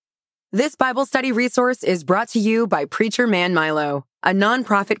This Bible study resource is brought to you by Preacher Man Milo, a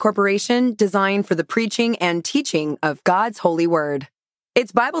nonprofit corporation designed for the preaching and teaching of God's holy word.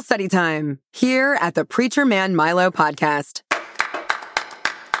 It's Bible study time here at the Preacher Man Milo podcast.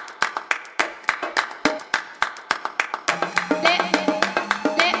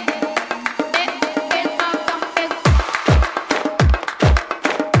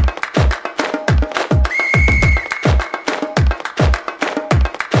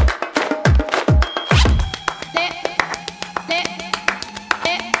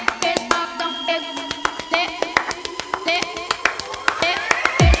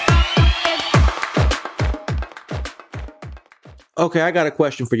 Okay, I got a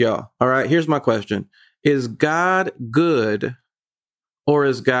question for y'all. All right, here's my question. Is God good or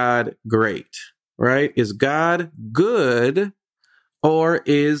is God great? Right? Is God good or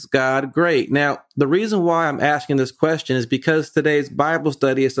is God great? Now, the reason why I'm asking this question is because today's Bible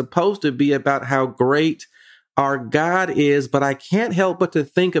study is supposed to be about how great our God is, but I can't help but to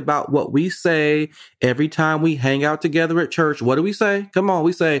think about what we say every time we hang out together at church. What do we say? Come on,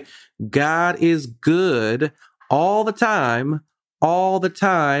 we say, God is good all the time. All the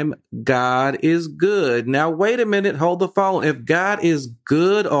time, God is good. Now, wait a minute. Hold the phone. If God is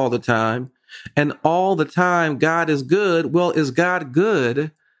good all the time and all the time God is good, well, is God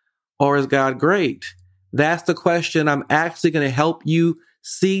good or is God great? That's the question. I'm actually going to help you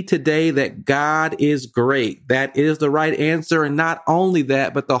see today that God is great. That is the right answer. And not only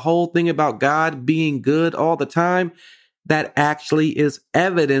that, but the whole thing about God being good all the time, that actually is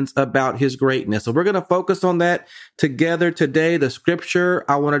evidence about his greatness. So we're going to focus on that together today. The scripture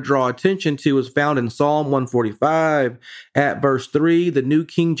I want to draw attention to is found in Psalm 145 at verse 3. The New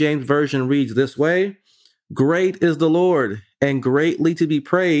King James Version reads this way: "Great is the Lord and greatly to be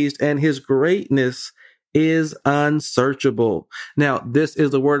praised, and his greatness is unsearchable." Now, this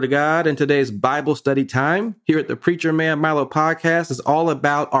is the word of God, and today's Bible study time here at the Preacher Man Milo podcast is all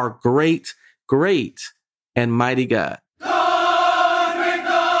about our great, great, and mighty God.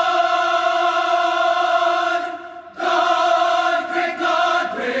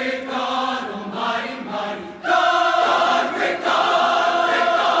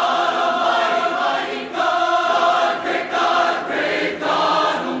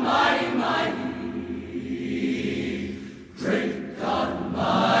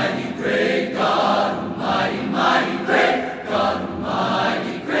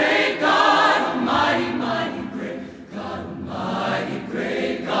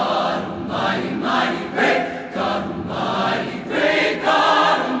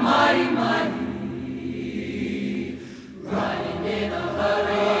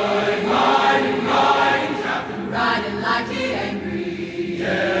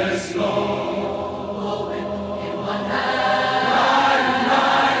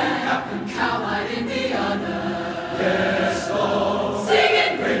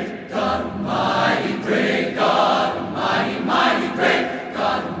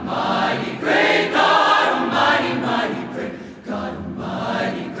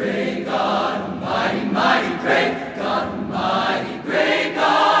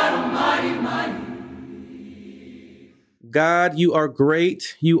 God, you are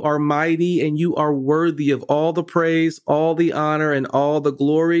great, you are mighty, and you are worthy of all the praise, all the honor, and all the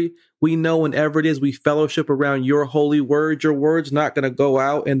glory. We know whenever it is we fellowship around your holy word, your word's not going to go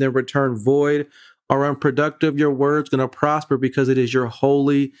out and then return void or unproductive. Your word's going to prosper because it is your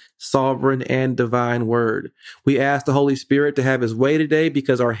holy, sovereign, and divine word. We ask the Holy Spirit to have his way today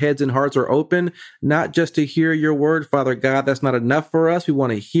because our heads and hearts are open, not just to hear your word, Father God. That's not enough for us. We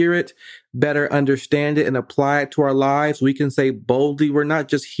want to hear it, better understand it, and apply it to our lives. We can say boldly, we're not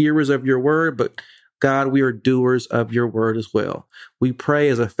just hearers of your word, but God, we are doers of your word as well. We pray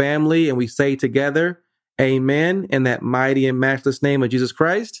as a family and we say together, amen, in that mighty and matchless name of Jesus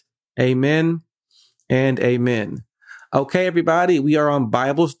Christ. Amen and amen. Okay, everybody, we are on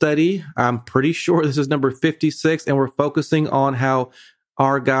Bible study. I'm pretty sure this is number 56, and we're focusing on how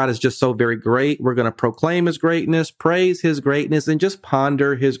our God is just so very great. We're going to proclaim his greatness, praise his greatness, and just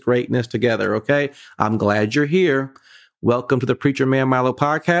ponder his greatness together, okay? I'm glad you're here. Welcome to the Preacher Man Milo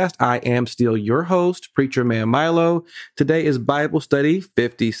podcast. I am still your host, Preacher Man Milo. Today is Bible study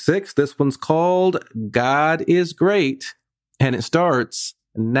 56. This one's called God is Great, and it starts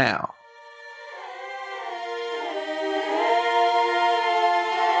now.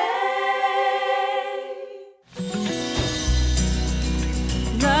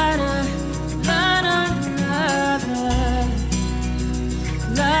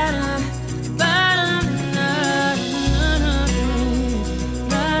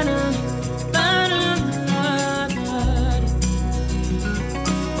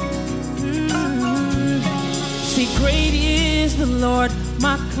 the Lord,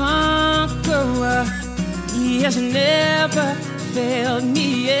 my conqueror. He has never failed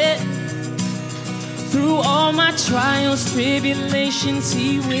me yet. Through all my trials, tribulations,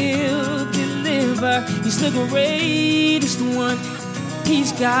 He will deliver. He's the greatest one.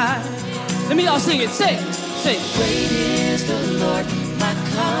 He's God. Let me all sing it. Say. Great is the Lord, my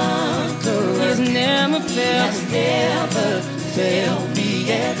conqueror. He has never failed. He has never failed me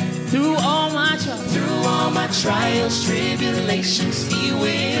yet. Through all my trials, tribulations, He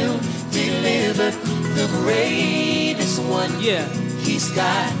will deliver. The greatest one, yeah, He's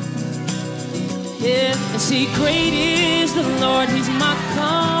God. Yeah, and see, great is the Lord, He's my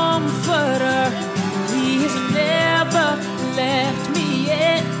comforter. He has never left me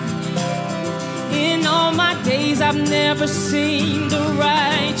yet. In all my days, I've never seen the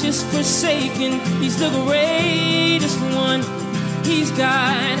righteous forsaken. He's the greatest one. He's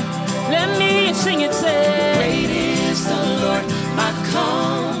God. Let me sing it, say. Great is the Lord, my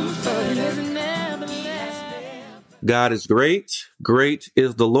comforter. Never left. God is great. Great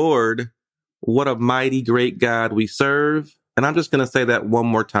is the Lord. What a mighty, great God we serve. And I'm just going to say that one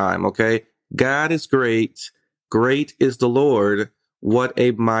more time, okay? God is great. Great is the Lord. What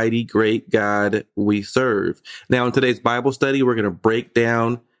a mighty, great God we serve. Now, in today's Bible study, we're going to break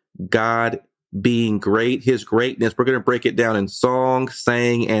down God being great, His greatness. We're going to break it down in song,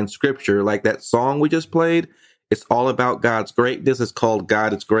 saying, and scripture. Like that song we just played, it's all about God's greatness. It's called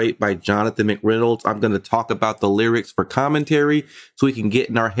God is Great by Jonathan McReynolds. I'm going to talk about the lyrics for commentary so we can get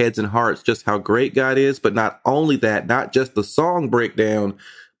in our heads and hearts just how great God is. But not only that, not just the song breakdown,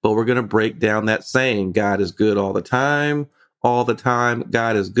 but we're going to break down that saying, God is good all the time. All the time,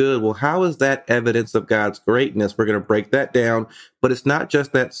 God is good. Well, how is that evidence of God's greatness? We're going to break that down, but it's not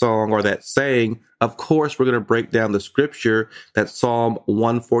just that song or that saying. Of course, we're going to break down the scripture, that Psalm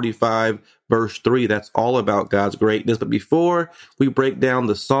 145, verse 3. That's all about God's greatness. But before we break down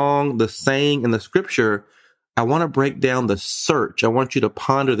the song, the saying, and the scripture, I want to break down the search. I want you to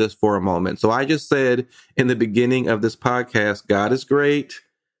ponder this for a moment. So I just said in the beginning of this podcast, God is great.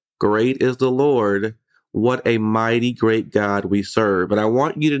 Great is the Lord. What a mighty, great God we serve. And I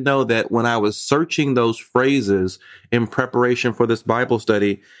want you to know that when I was searching those phrases in preparation for this Bible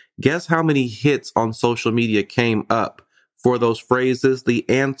study, guess how many hits on social media came up for those phrases? The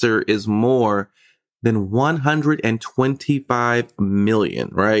answer is more than 125 million,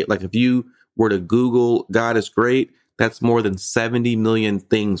 right? Like if you were to Google God is great, that's more than 70 million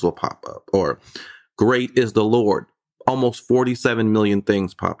things will pop up. Or great is the Lord. Almost 47 million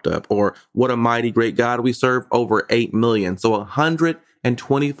things popped up. Or what a mighty great God we serve, over 8 million. So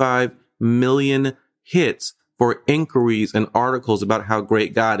 125 million hits for inquiries and articles about how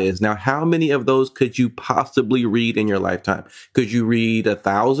great God is. Now, how many of those could you possibly read in your lifetime? Could you read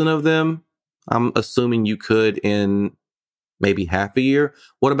 1,000 of them? I'm assuming you could in maybe half a year.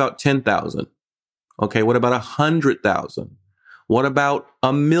 What about 10,000? Okay, what about 100,000? What about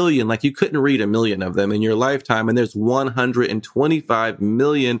 1 million? Like you couldn't read 1 million of them in your lifetime, and there's 125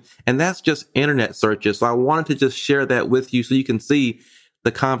 million, and that's just internet searches. So I wanted to just share that with you so you can see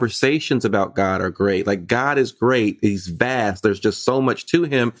the conversations about God are great. Like God is great. He's vast. There's just so much to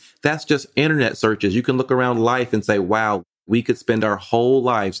Him. That's just internet searches. You can look around life and say, wow, we could spend our whole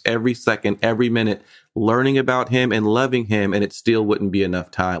lives, every second, every minute, learning about Him and loving Him, and it still wouldn't be enough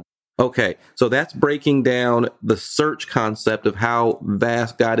time. Okay, so that's breaking down the search concept of how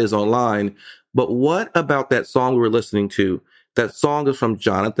vast God is online. But what about that song we were listening to? That song is from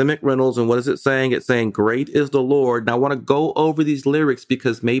Jonathan McReynolds, and what is it saying? It's saying, great is the Lord. Now, I want to go over these lyrics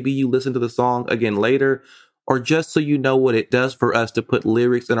because maybe you listen to the song again later, or just so you know what it does for us to put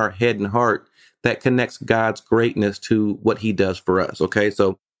lyrics in our head and heart that connects God's greatness to what He does for us. Okay,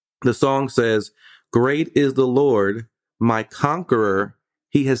 so the song says, great is the Lord, my conqueror.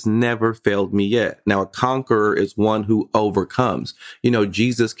 He has never failed me yet. Now, a conqueror is one who overcomes. You know,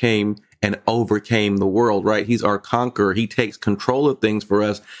 Jesus came and overcame the world, right? He's our conqueror. He takes control of things for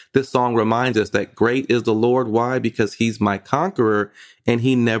us. This song reminds us that great is the Lord. Why? Because He's my conqueror and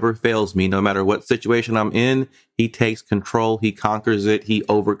He never fails me. No matter what situation I'm in, He takes control. He conquers it. He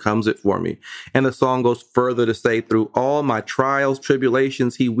overcomes it for me. And the song goes further to say, through all my trials,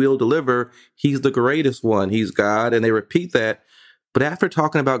 tribulations, He will deliver. He's the greatest one. He's God. And they repeat that. But after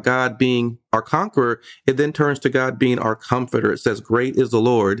talking about God being our conqueror, it then turns to God being our comforter. It says, great is the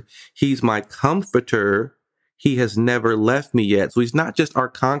Lord. He's my comforter. He has never left me yet. So He's not just our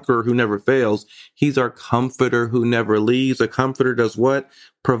conqueror who never fails. He's our comforter who never leaves. A comforter does what?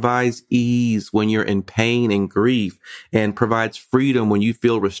 Provides ease when you're in pain and grief, and provides freedom when you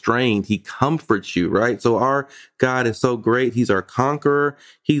feel restrained. He comforts you, right? So our God is so great. He's our conqueror.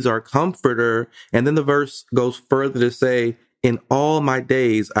 He's our comforter. And then the verse goes further to say, In all my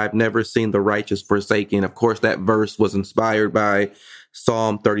days, I've never seen the righteous forsaken. Of course, that verse was inspired by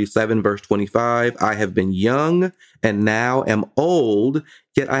Psalm 37, verse 25. I have been young and now am old,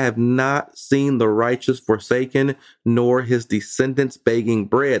 yet I have not seen the righteous forsaken, nor his descendants begging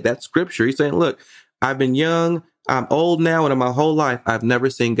bread. That's scripture. He's saying, look, I've been young, I'm old now, and in my whole life, I've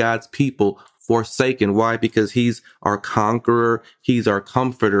never seen God's people forsaken. Why? Because he's our conqueror. He's our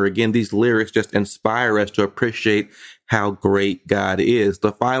comforter. Again, these lyrics just inspire us to appreciate how great God is.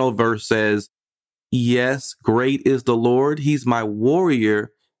 The final verse says, yes, great is the Lord. He's my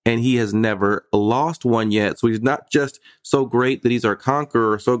warrior, and he has never lost one yet. So he's not just so great that he's our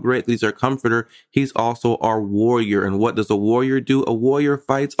conqueror, so great that he's our comforter. He's also our warrior. And what does a warrior do? A warrior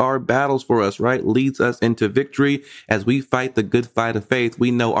fights our battles for us, right? Leads us into victory. As we fight the good fight of faith,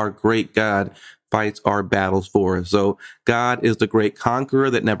 we know our great God fights our battles for us. So God is the great conqueror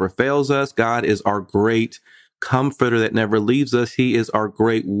that never fails us. God is our great comforter that never leaves us. He is our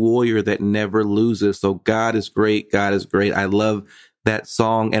great warrior that never loses. So God is great. God is great. I love that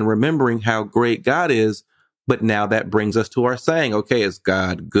song and remembering how great God is. But now that brings us to our saying, okay, is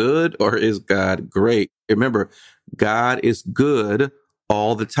God good or is God great? Remember, God is good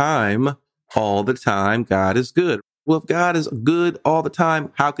all the time. All the time, God is good. Well, if God is good all the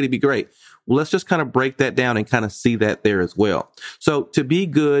time, how could he be great? Well, let's just kind of break that down and kind of see that there as well. So to be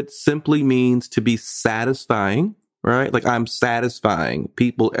good simply means to be satisfying, right? Like I'm satisfying.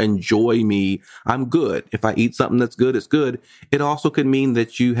 People enjoy me. I'm good. If I eat something that's good, it's good. It also could mean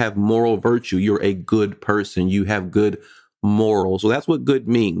that you have moral virtue. You're a good person. You have good morals. So that's what good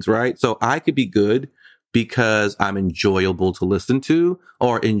means, right? So I could be good because I'm enjoyable to listen to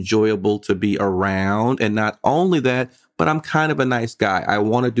or enjoyable to be around. And not only that, but I'm kind of a nice guy. I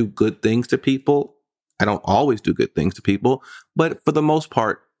want to do good things to people. I don't always do good things to people, but for the most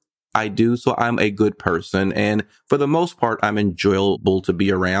part, I do. So I'm a good person. And for the most part, I'm enjoyable to be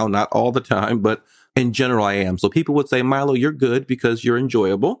around. Not all the time, but in general, I am. So people would say, Milo, you're good because you're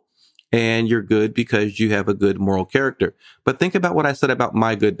enjoyable and you're good because you have a good moral character. But think about what I said about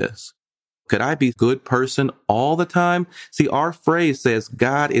my goodness. Could I be a good person all the time? See, our phrase says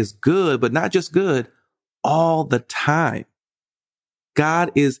God is good, but not just good, all the time.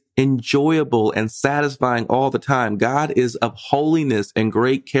 God is enjoyable and satisfying all the time. God is of holiness and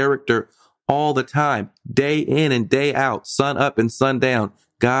great character all the time, day in and day out, sun up and sun down.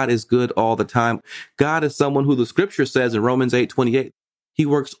 God is good all the time. God is someone who the scripture says in Romans 8:28, he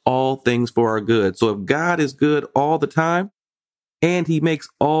works all things for our good. So if God is good all the time, and he makes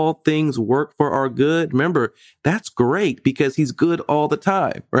all things work for our good. Remember, that's great because he's good all the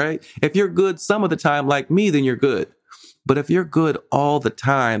time, right? If you're good some of the time like me, then you're good. But if you're good all the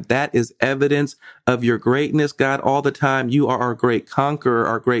time, that is evidence of your greatness, God, all the time. You are our great conqueror,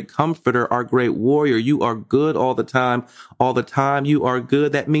 our great comforter, our great warrior. You are good all the time. All the time you are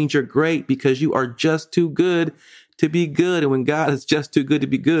good. That means you're great because you are just too good to be good. And when God is just too good to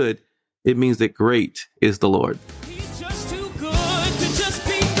be good, it means that great is the Lord.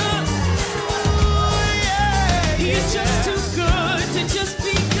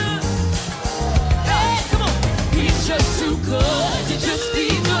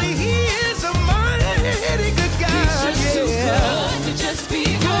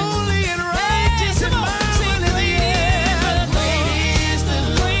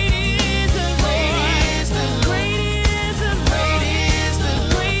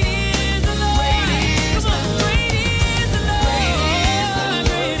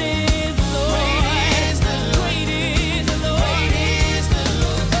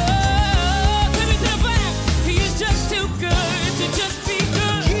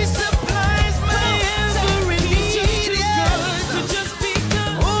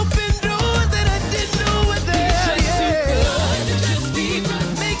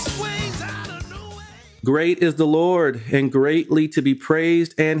 Great is the Lord and greatly to be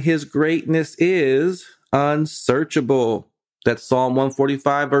praised, and his greatness is unsearchable. That's Psalm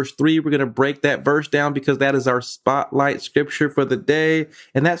 145, verse 3. We're going to break that verse down because that is our spotlight scripture for the day.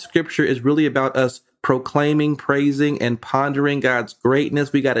 And that scripture is really about us proclaiming, praising, and pondering God's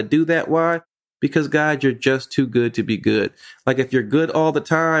greatness. We got to do that. Why? Because God, you're just too good to be good. Like if you're good all the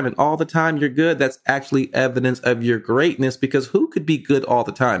time and all the time you're good, that's actually evidence of your greatness, because who could be good all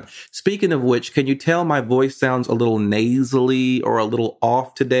the time? Speaking of which, can you tell my voice sounds a little nasally or a little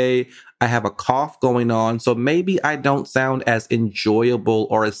off today? I have a cough going on. So maybe I don't sound as enjoyable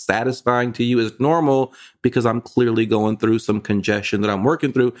or as satisfying to you as normal because I'm clearly going through some congestion that I'm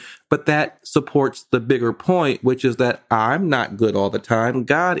working through. But that supports the bigger point, which is that I'm not good all the time.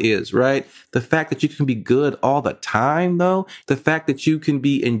 God is, right? The fact that you can be good all the time, though, the fact that you can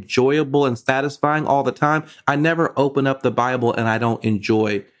be enjoyable and satisfying all the time. I never open up the Bible and I don't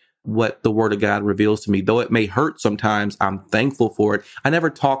enjoy what the word of God reveals to me. Though it may hurt sometimes, I'm thankful for it. I never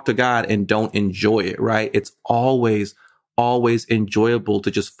talk to God and don't enjoy it, right? It's always enjoyable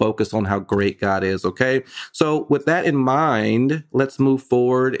to just focus on how great God is, okay? So with that in mind, let's move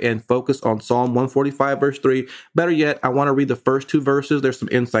forward and focus on Psalm 145, verse 3. Better yet, I want to read the first two verses. There's some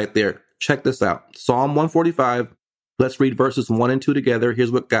insight there. Check this out. Psalm 145, let's read verses 1 and 2 together.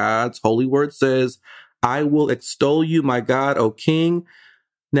 Here's what God's holy word says. I will extol you, my God, O King.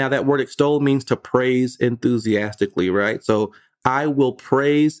 Now, that word extol means to praise enthusiastically, right? So I will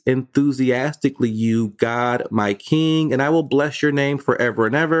praise enthusiastically you, God, my King, and I will bless your name forever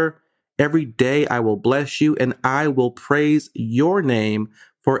and ever. Every day I will bless you, and I will praise your name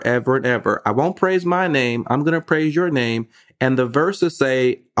forever and ever. I won't praise my name. I'm going to praise your name. And the verses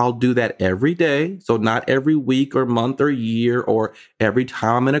say I'll do that every day. So not every week or month or year or every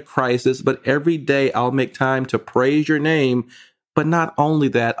time I'm in a crisis, but every day I'll make time to praise your name. But not only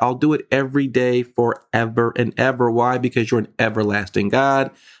that, I'll do it every day forever and ever. Why? Because you're an everlasting God.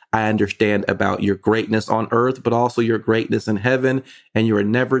 I understand about your greatness on earth, but also your greatness in heaven. And you're a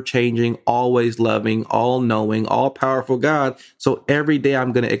never changing, always loving, all knowing, all powerful God. So every day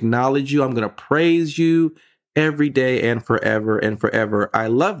I'm going to acknowledge you. I'm going to praise you every day and forever and forever. I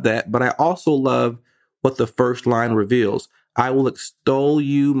love that. But I also love what the first line reveals. I will extol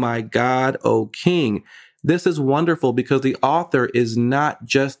you, my God, O King. This is wonderful because the author is not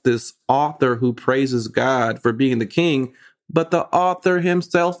just this author who praises God for being the king, but the author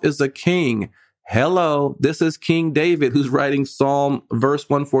himself is a king. Hello, this is King David who's writing Psalm verse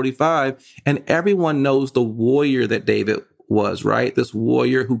 145, and everyone knows the warrior that David was, right? This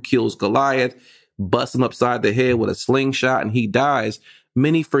warrior who kills Goliath, busts him upside the head with a slingshot, and he dies.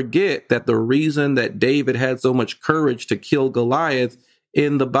 Many forget that the reason that David had so much courage to kill Goliath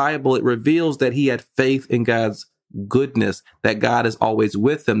in the Bible, it reveals that he had faith in God's goodness, that God is always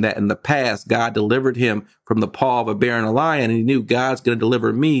with him, that in the past, God delivered him from the paw of a bear and a lion, and he knew God's going to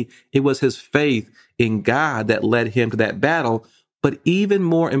deliver me. It was his faith in God that led him to that battle. But even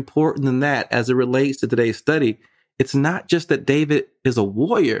more important than that, as it relates to today's study, it's not just that David is a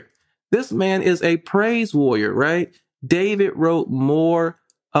warrior. This man is a praise warrior, right? David wrote more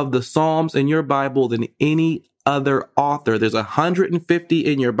of the Psalms in your Bible than any other author. There's 150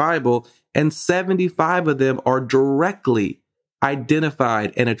 in your Bible, and 75 of them are directly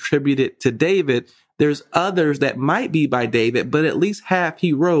identified and attributed to David. There's others that might be by David, but at least half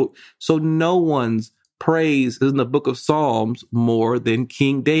he wrote. So no one's praise is in the book of Psalms more than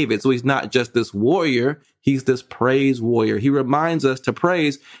King David. So he's not just this warrior. He's this praise warrior. He reminds us to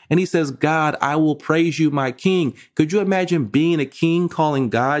praise, and he says, God, I will praise you, my king. Could you imagine being a king calling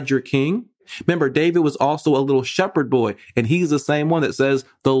God your king? Remember, David was also a little shepherd boy, and he's the same one that says,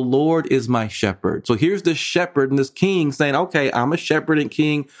 the Lord is my shepherd. So here's this shepherd and this king saying, okay, I'm a shepherd and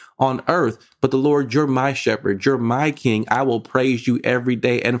king on earth, but the Lord, you're my shepherd. You're my king. I will praise you every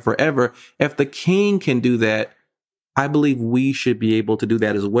day and forever. If the king can do that, I believe we should be able to do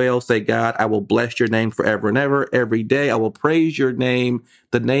that as well. Say, God, I will bless your name forever and ever. Every day I will praise your name,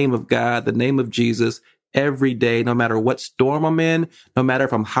 the name of God, the name of Jesus. Every day, no matter what storm I'm in, no matter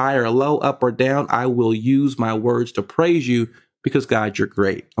if I'm high or low, up or down, I will use my words to praise you because, God, you're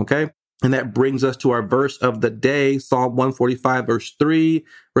great. Okay. And that brings us to our verse of the day, Psalm 145, verse 3.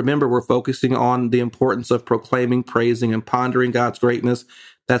 Remember, we're focusing on the importance of proclaiming, praising, and pondering God's greatness.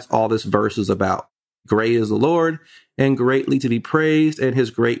 That's all this verse is about. Great is the Lord and greatly to be praised, and his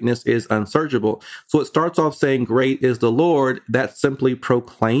greatness is unsearchable. So it starts off saying, great is the Lord. That's simply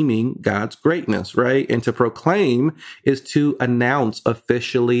proclaiming God's greatness, right? And to proclaim is to announce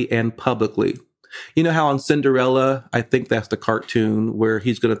officially and publicly. You know how on Cinderella, I think that's the cartoon where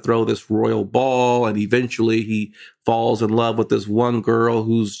he's going to throw this royal ball and eventually he falls in love with this one girl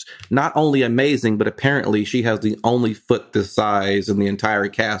who's not only amazing, but apparently she has the only foot this size in the entire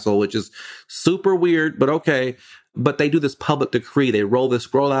castle, which is super weird, but okay. But they do this public decree. They roll this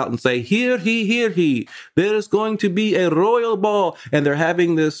scroll out and say, hear he, there is going to be a royal ball. And they're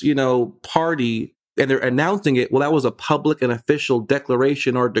having this, party and they're announcing it. Well, that was a public and official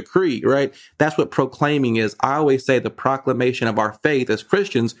declaration or decree, right? That's what proclaiming is. I always say the proclamation of our faith as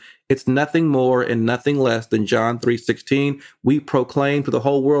Christians, it's nothing more and nothing less than John 3:16. We proclaim to the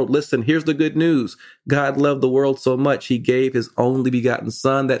whole world, listen, here's the good news. God loved the world so much, he gave his only begotten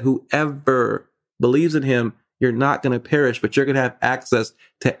son, that whoever believes in him, you're not going to perish, but you're going to have access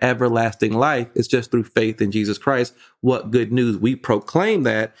to everlasting life. It's just through faith in Jesus Christ. What good news. We proclaim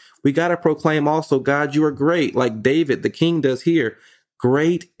that. We got to proclaim also, God, you are great, like David, the king, does here.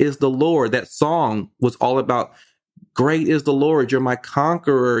 Great is the Lord. That song was all about great is the Lord. You're my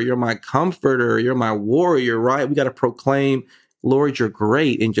conqueror. You're my comforter. You're my warrior, right? We got to proclaim, Lord, you're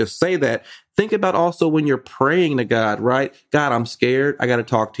great, and just say that. Think about also when you're praying to God, right? God, I'm scared. I got to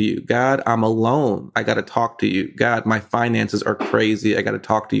talk to you. God, I'm alone. I got to talk to you. God, my finances are crazy. I got to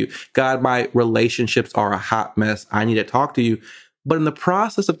talk to you. God, my relationships are a hot mess. I need to talk to you. But in the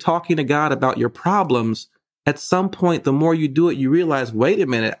process of talking to God about your problems, at some point, the more you do it, you realize, wait a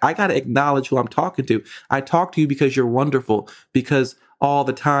minute, I got to acknowledge who I'm talking to. I talk to you because you're wonderful, because all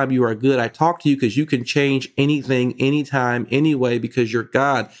the time you are good. I talk to you because you can change anything, anytime, anyway, because you're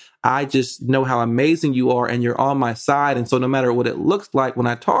God. I just know how amazing you are, and you're on my side. And so no matter what it looks like, when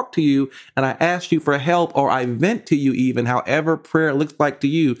I talk to you and I ask you for help, or I vent to you, even however prayer looks like to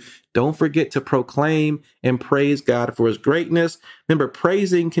you, don't forget to proclaim and praise God for his greatness. Remember,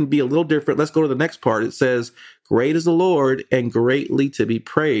 praising can be a little different. Let's go to the next part. It says, great is the Lord and greatly to be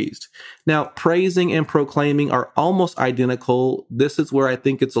praised. Now, praising and proclaiming are almost identical. This is where I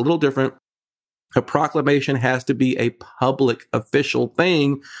think it's a little different. A proclamation has to be a public, official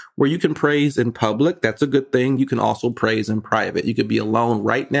thing where you can praise in public. That's a good thing. You can also praise in private. You could be alone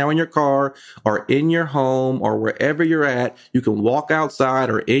right now in your car or in your home or wherever you're at. You can walk outside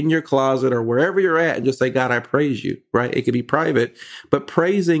or in your closet or wherever you're at and just say, God, I praise you, right? It could be private, but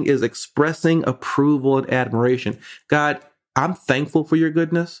praising is expressing approval and admiration. God, I'm thankful for your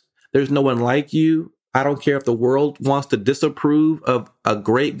goodness. There's no one like you. I don't care if the world wants to disapprove of a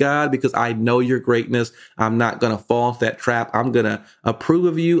great God, because I know your greatness. I'm not going to fall into that trap. I'm going to approve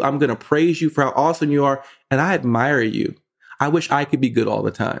of you. I'm going to praise you for how awesome you are. And I admire you. I wish I could be good all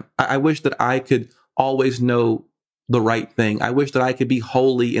the time. I wish that I could always know the right thing. I wish that I could be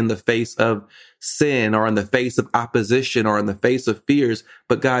holy in the face of sin or in the face of opposition or in the face of fears.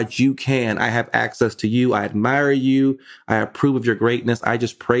 But God, you can. I have access to you. I admire you. I approve of your greatness. I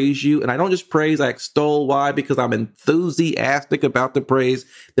just praise you. And I don't just praise, I extol. Why? Because I'm enthusiastic about the praise.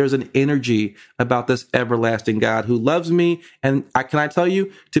 There's an energy about this everlasting God who loves me. And can I tell you,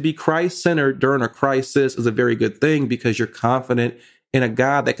 to be Christ-centered during a crisis is a very good thing, because you're confident in a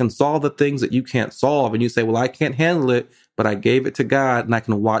God that can solve the things that you can't solve. And you say, well, I can't handle it, but I gave it to God and I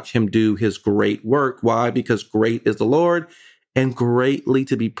can watch him do his great work. Why? Because great is the Lord and greatly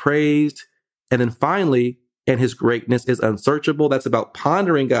to be praised. And then finally, and his greatness is unsearchable. That's about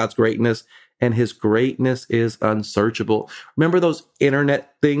pondering God's greatness, and his greatness is unsearchable. Remember those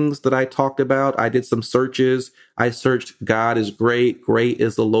internet things that I talked about? I did some searches. I searched God is great. Great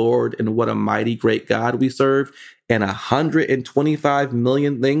is the Lord. And what a mighty great God we serve. And 125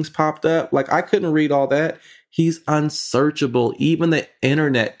 million things popped up. Like, I couldn't read all that. He's unsearchable. Even the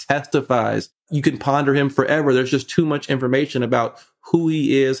internet testifies. You can ponder him forever. There's just too much information about who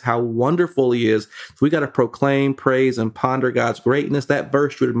he is, how wonderful he is. So we got to proclaim, praise, and ponder God's greatness. That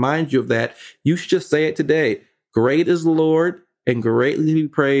verse should remind you of that. You should just say it today. Great is the Lord and greatly to be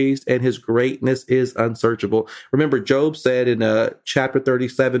praised, and his greatness is unsearchable. Remember, Job said in chapter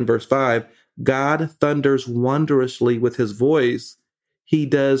 37, verse 5, God thunders wondrously with his voice. He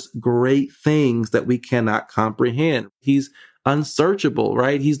does great things that we cannot comprehend. He's unsearchable,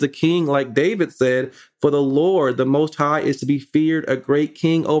 right? He's the king, like David said, for the Lord, the Most High, is to be feared, a great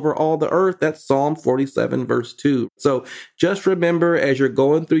king over all the earth. That's Psalm 47, verse 2. So just remember, as you're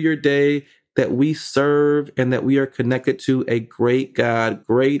going through your day, that we serve and that we are connected to a great God.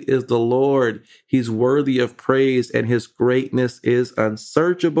 Great is the Lord. He's worthy of praise, and his greatness is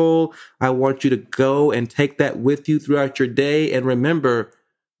unsearchable. I want you to go and take that with you throughout your day. And remember,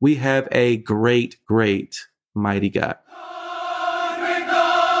 we have a great, great, mighty God.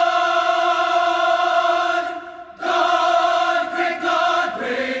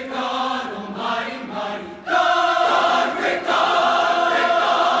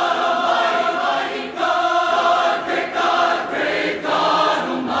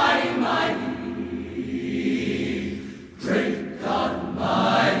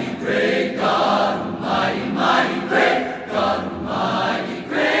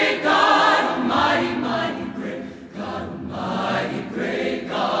 God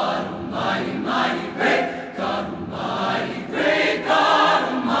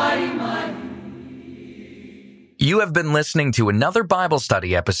have been listening to another Bible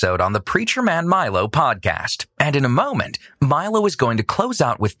study episode on the Preacher Man Milo podcast. And in a moment, Milo is going to close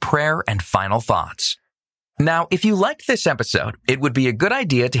out with prayer and final thoughts. Now, if you liked this episode, it would be a good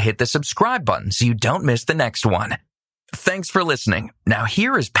idea to hit the subscribe button so you don't miss the next one. Thanks for listening. Now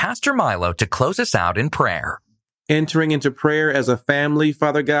here is Pastor Milo to close us out in prayer. Entering into prayer as a family,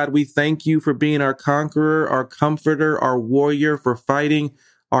 Father God, we thank you for being our conqueror, our comforter, our warrior, for fighting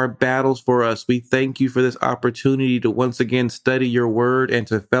our battles for us. We thank you for this opportunity to once again study your word and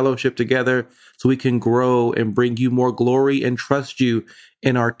to fellowship together so we can grow and bring you more glory and trust you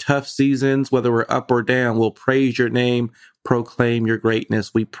in our tough seasons, whether we're up or down. We'll praise your name, proclaim your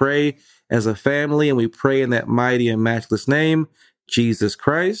greatness. We pray as a family, and we pray in that mighty and matchless name, Jesus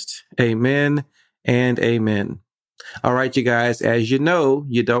Christ. Amen and amen. All right, you guys, as you know,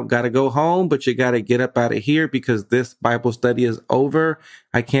 you don't got to go home, but you got to get up out of here because this Bible study is over.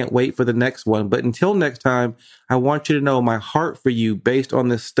 I can't wait for the next one. But until next time, I want you to know my heart for you based on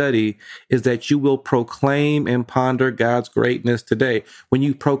this study is that you will proclaim and ponder God's greatness today. When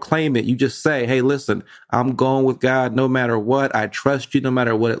you proclaim it, you just say, hey, listen, I'm going with God no matter what. I trust you no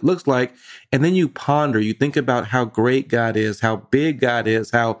matter what it looks like. And then you ponder, you think about how great God is, how big God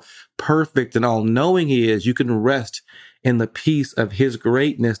is, how perfect and all-knowing he is. You can rest in the peace of his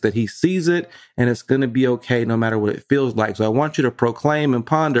greatness, that he sees it and it's going to be okay no matter what it feels like. So I want you to proclaim and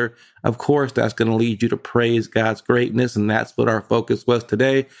ponder. Of course, that's going to lead you to praise God's greatness, and that's what our focus was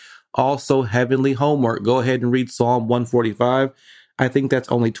today. Also, heavenly homework. Go ahead and read Psalm 145. I think that's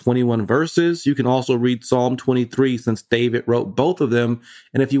only 21 verses. You can also read Psalm 23 since David wrote both of them.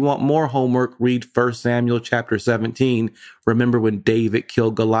 And if you want more homework, read 1 Samuel chapter 17. Remember when David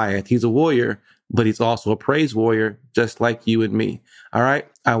killed Goliath. He's a warrior, but he's also a praise warrior, just like you and me. All right.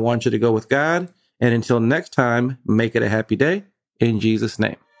 I want you to go with God. And until next time, make it a happy day in Jesus'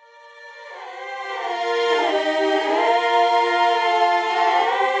 name.